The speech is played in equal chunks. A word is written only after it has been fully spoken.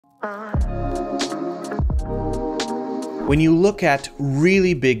When you look at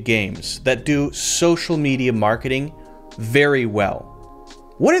really big games that do social media marketing very well,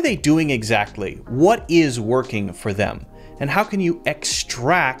 what are they doing exactly? What is working for them? And how can you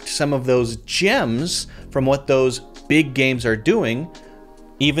extract some of those gems from what those big games are doing,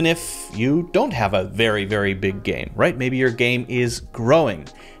 even if you don't have a very, very big game, right? Maybe your game is growing.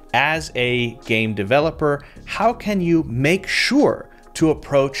 As a game developer, how can you make sure to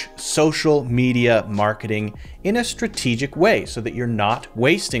approach social media marketing in a strategic way so that you're not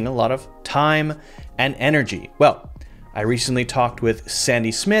wasting a lot of time and energy? Well, I recently talked with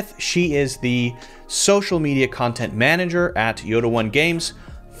Sandy Smith. She is the social media content manager at Yoda One Games.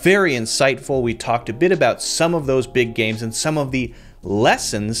 Very insightful. We talked a bit about some of those big games and some of the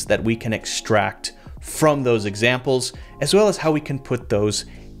lessons that we can extract from those examples, as well as how we can put those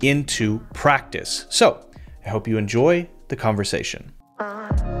into practice. So I hope you enjoy the conversation.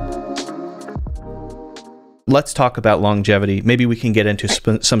 Let's talk about longevity. Maybe we can get into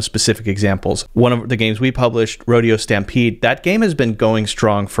some specific examples. One of the games we published, Rodeo Stampede, that game has been going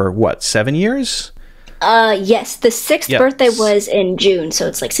strong for what, 7 years? Yes, the sixth birthday was in June, so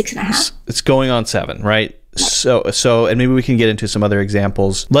it's like 6.5. It's going on 7, right? So, and maybe we can get into some other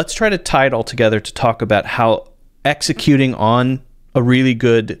examples. Let's try to tie it all together to talk about how executing on a really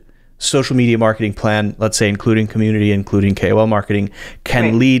good social media marketing plan, let's say including community, including KOL marketing,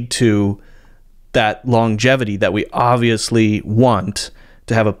 can lead to that longevity that we obviously want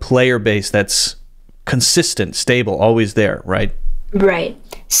to have a player base that's consistent, stable, always there, right? Right.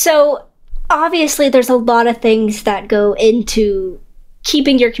 So obviously there's a lot of things that go into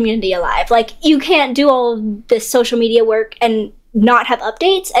keeping your community alive. Like, you can't do all of this social media work and not have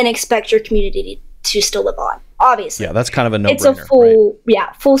updates and expect your community to still live on. Obviously. Yeah, that's kind of a no-brainer. It's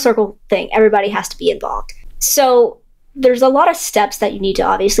a full circle thing. Everybody has to be involved. So there's a lot of steps that you need to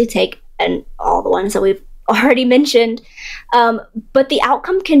obviously take, and all the ones that we've already mentioned. But the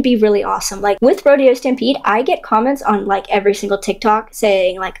outcome can be really awesome. Like with Rodeo Stampede, I get comments on like every single TikTok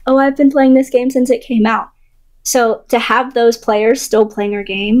saying like, oh, I've been playing this game since it came out. So to have those players still playing our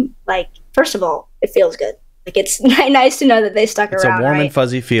game, like, first of all, it feels good. Like, it's nice to know that they stuck around. It's a warm and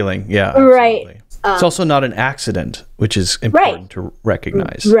fuzzy feeling. Yeah. Right. Absolutely. It's also not an accident, which is important to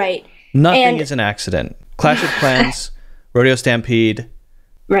recognize. Right. Nothing is an accident. Clash of Clans, Rodeo Stampede,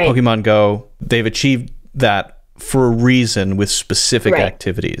 Pokemon Go, they've achieved that for a reason with specific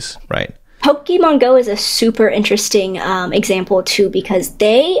activities, right? Pokemon Go is a super interesting example too, because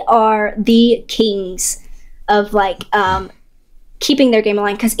they are the kings of like keeping their game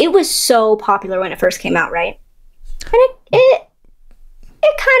alive, because it was so popular when it first came out, right? And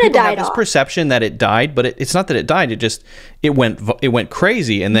it kind of died off. This perception that it died, but it's not that it died. It went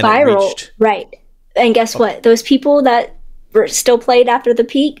crazy, and then viral, it reached right. And guess what? Those people that were still played after the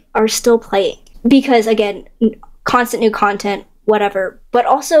peak are still playing because, again, constant new content, whatever. But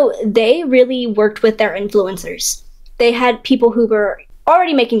also, they really worked with their influencers. They had people who were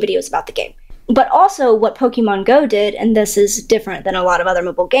already making videos about the game. But also, what Pokemon Go did, and this is different than a lot of other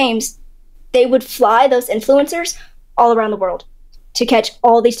mobile games, they would fly those influencers all around the world to catch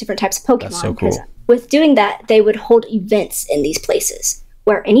all these different types of Pokemon. That's so cool. With doing that, they would hold events in these places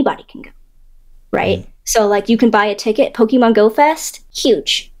where anybody can go, right? So, like, you can buy a ticket. Pokemon Go Fest,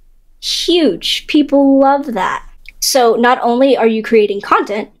 huge. People love that. So, not only are you creating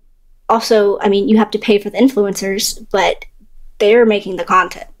content, also, I mean, you have to pay for the influencers, but they're making the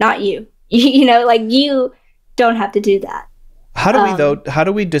content, not you. You know, like, you don't have to do that. How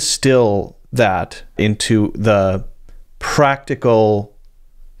do we distill that into the practical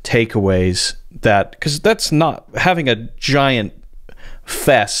takeaways that, because that's not having a giant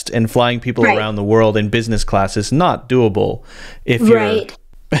fest and flying people around the world in business class is not doable if you're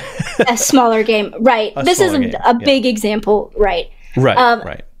a smaller game, right? This is a big example, right?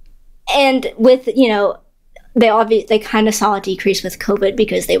 Right. And with, you know, they kind of saw a decrease with COVID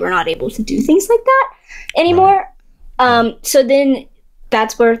because they were not able to do things like that anymore. So then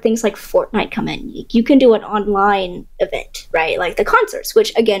that's where things like Fortnite come in. You can do an online event, right? Like the concerts,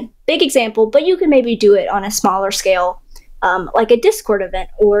 which, again, big example, but you can maybe do it on a smaller scale, like a Discord event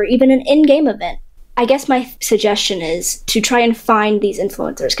or even an in-game event. I guess my suggestion is to try and find these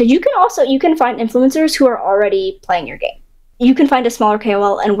influencers, because you can find influencers who are already playing your game. You can find a smaller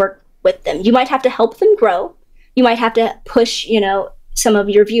KOL and work with them. You might have to help them grow. You might have to push, you know, some of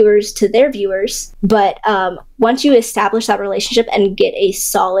your viewers to their viewers. But once you establish that relationship and get a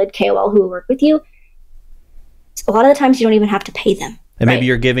solid KOL who will work with you, a lot of the times you don't even have to pay them. And maybe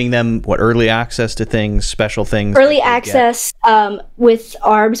you're giving them early access to things, special things. Early access. With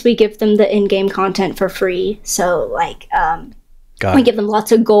ARBs, we give them the in-game content for free. So like Got We it. give them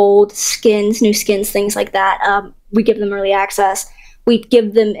lots of gold, skins, new skins, things like that. We give them early access. We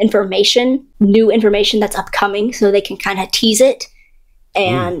give them information, new information that's upcoming, so they can kind of tease it.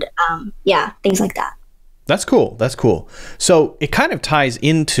 And yeah, things like that. That's cool. That's cool. So it kind of ties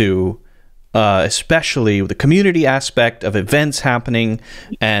into especially the community aspect of events happening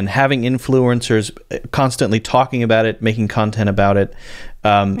and having influencers constantly talking about it, making content about it.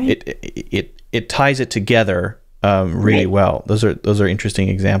 It ties it together really well. Those are interesting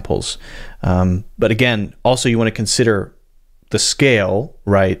examples. But again, also you want to consider the scale,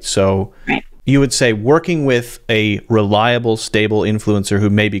 right? So you would say working with a reliable, stable influencer who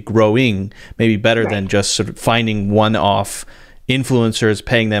may be growing may be better than just sort of finding one-off influencers,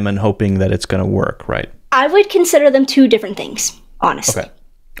 paying them and hoping that it's going to work, right? I would consider them two different things, honestly.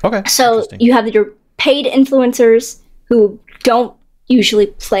 Okay. So you have your paid influencers who don't usually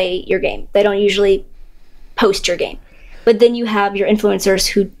play your game. They don't usually post your game. But then you have your influencers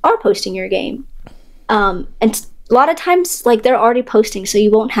who are posting your game. And a lot of times, like, they're already posting, so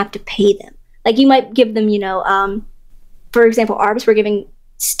you won't have to pay them. Like, you might give them, for example, ARBs, we're giving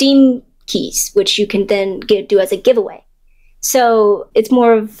Steam keys, which you can then do as a giveaway. So it's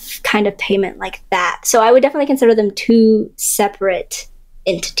more of kind of payment like that. So I would definitely consider them two separate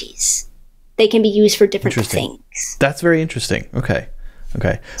entities. They can be used for different things. That's very interesting. Okay.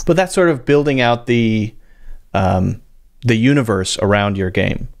 But that's sort of building out the universe around your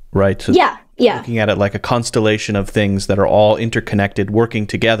game, right? So yeah. Looking at it like a constellation of things that are all interconnected, working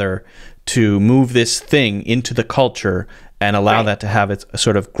together to move this thing into the culture and allow that to have its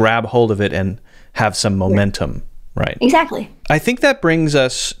sort of grab hold of it and have some momentum. Right. Exactly. I think that brings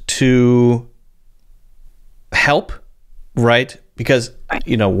us to help, right? Because,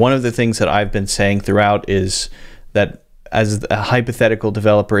 one of the things that I've been saying throughout is that as a hypothetical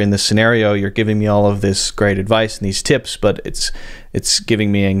developer in this scenario, you're giving me all of this great advice and these tips, but it's giving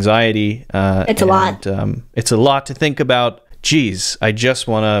me anxiety. It's a lot. It's a lot to think about. Geez, I just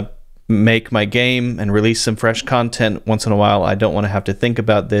want to make my game and release some fresh content once in a while. I don't want to have to think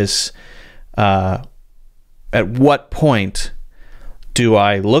about this. At what point do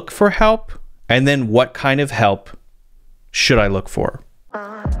I look for help? And then what kind of help should I look for?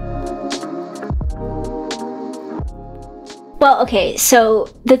 Well, okay, so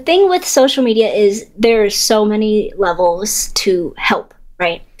the thing with social media is there are so many levels to help,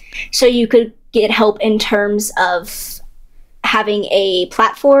 right? So you could get help in terms of having a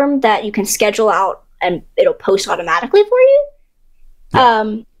platform that you can schedule out and it'll post automatically for you.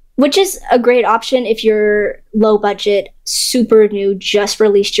 Yeah. Which is a great option if you're low budget, super new, just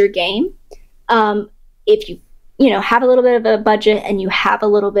released your game. If you have a little bit of a budget and you have a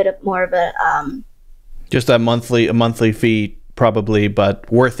little bit of more of a just a monthly fee probably,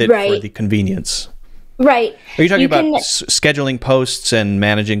 but worth it for the convenience. Right. Are you talking about scheduling posts and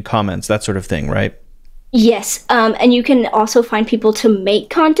managing comments, that sort of thing, right? Yes. And you can also find people to make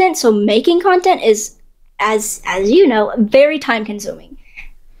content. So making content is, as you know, very time consuming.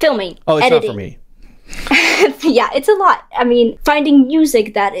 Filming, editing. Not for me. Yeah, it's a lot. I mean, finding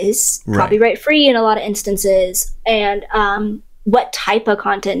music that is copyright free in a lot of instances, and what type of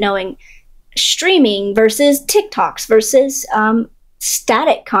content, knowing streaming versus TikToks versus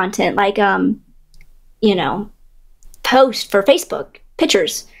static content, like post for Facebook,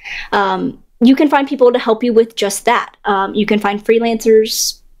 pictures. You can find people to help you with just that. You can find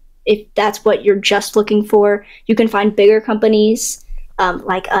freelancers if that's what you're just looking for. You can find bigger companies.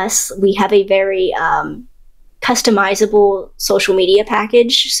 Like us, we have a very customizable social media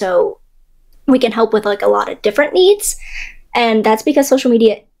package, so we can help with like a lot of different needs, and that's because social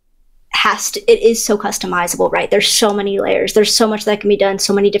media it is so customizable, right? There's so many layers, there's so much that can be done,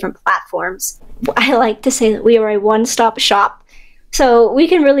 so many different platforms. I like to say that we are a one-stop shop, so we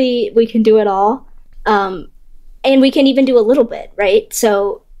can do it all, and we can even do a little bit, right?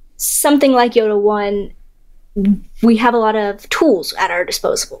 So something like Yoda One, we have a lot of tools at our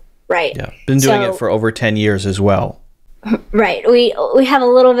disposal, right? Yeah, been doing it for over 10 years as well. Right. We have a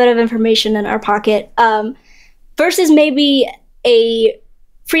little bit of information in our pocket. Versus maybe a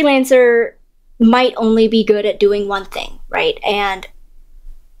freelancer might only be good at doing one thing, right? And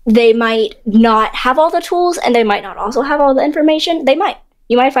they might not have all the tools and they might not also have all the information.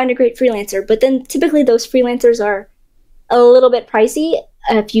 You might find a great freelancer, but then typically those freelancers are a little bit pricey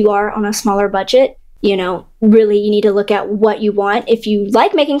if you are on a smaller budget. Really you need to look at what you want. If you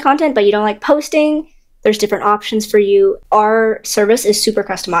like making content, but you don't like posting, there's different options for you. Our service is super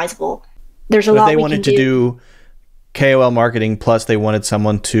customizable. There's a lot we can do. If they wanted to do KOL marketing, plus they wanted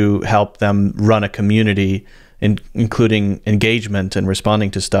someone to help them run a community, including engagement and responding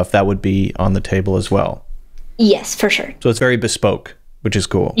to stuff, that would be on the table as well. Yes, for sure. So it's very bespoke, which is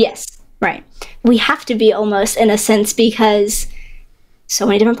cool. Yes, right. We have to be almost in a sense because so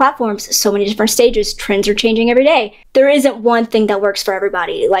many different platforms, so many different stages, trends are changing every day. There isn't one thing that works for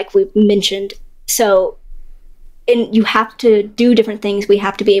everybody, like we mentioned. So, and you have to do different things. We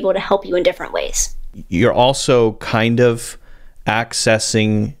have to be able to help you in different ways. You're also kind of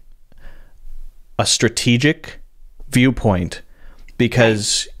accessing a strategic viewpoint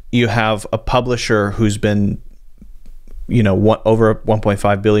because you have a publisher who's been, you know, over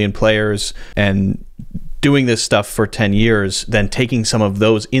 1.5 billion players and doing this stuff for 10 years, then taking some of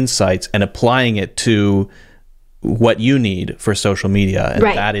those insights and applying it to what you need for social media. And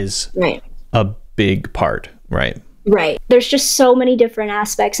that is a big part, right? Right. There's just so many different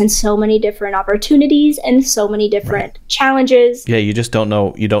aspects and so many different opportunities and so many different challenges. Yeah, you just don't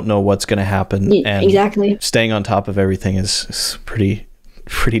know. You don't know what's going to happen. And exactly. Staying on top of everything is pretty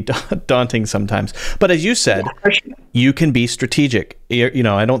daunting sometimes. But as you said, you can be strategic. You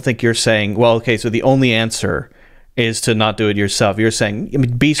know, I don't think you're saying, well, okay, so the only answer is to not do it yourself. You're saying, I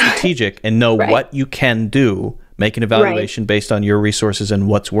mean, be strategic and know what you can do. Make an evaluation based on your resources and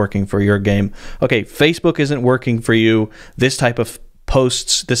what's working for your game. Okay, Facebook isn't working for you. This type of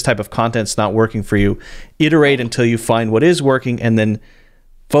posts, this type of content's not working for you. Iterate until you find what is working and then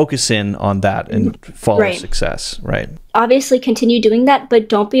focus in on that and follow success, right? Obviously continue doing that, but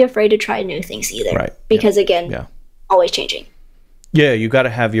don't be afraid to try new things either. Right. Because again, always changing. Yeah, you got to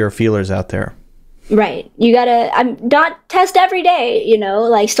have your feelers out there. Right. You got to not test every day, you know,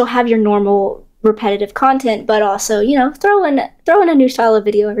 like still have your normal repetitive content, but also, you know, throw in a new style of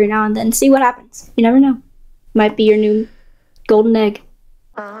video every now and then, see what happens. You never know. Might be your new golden egg.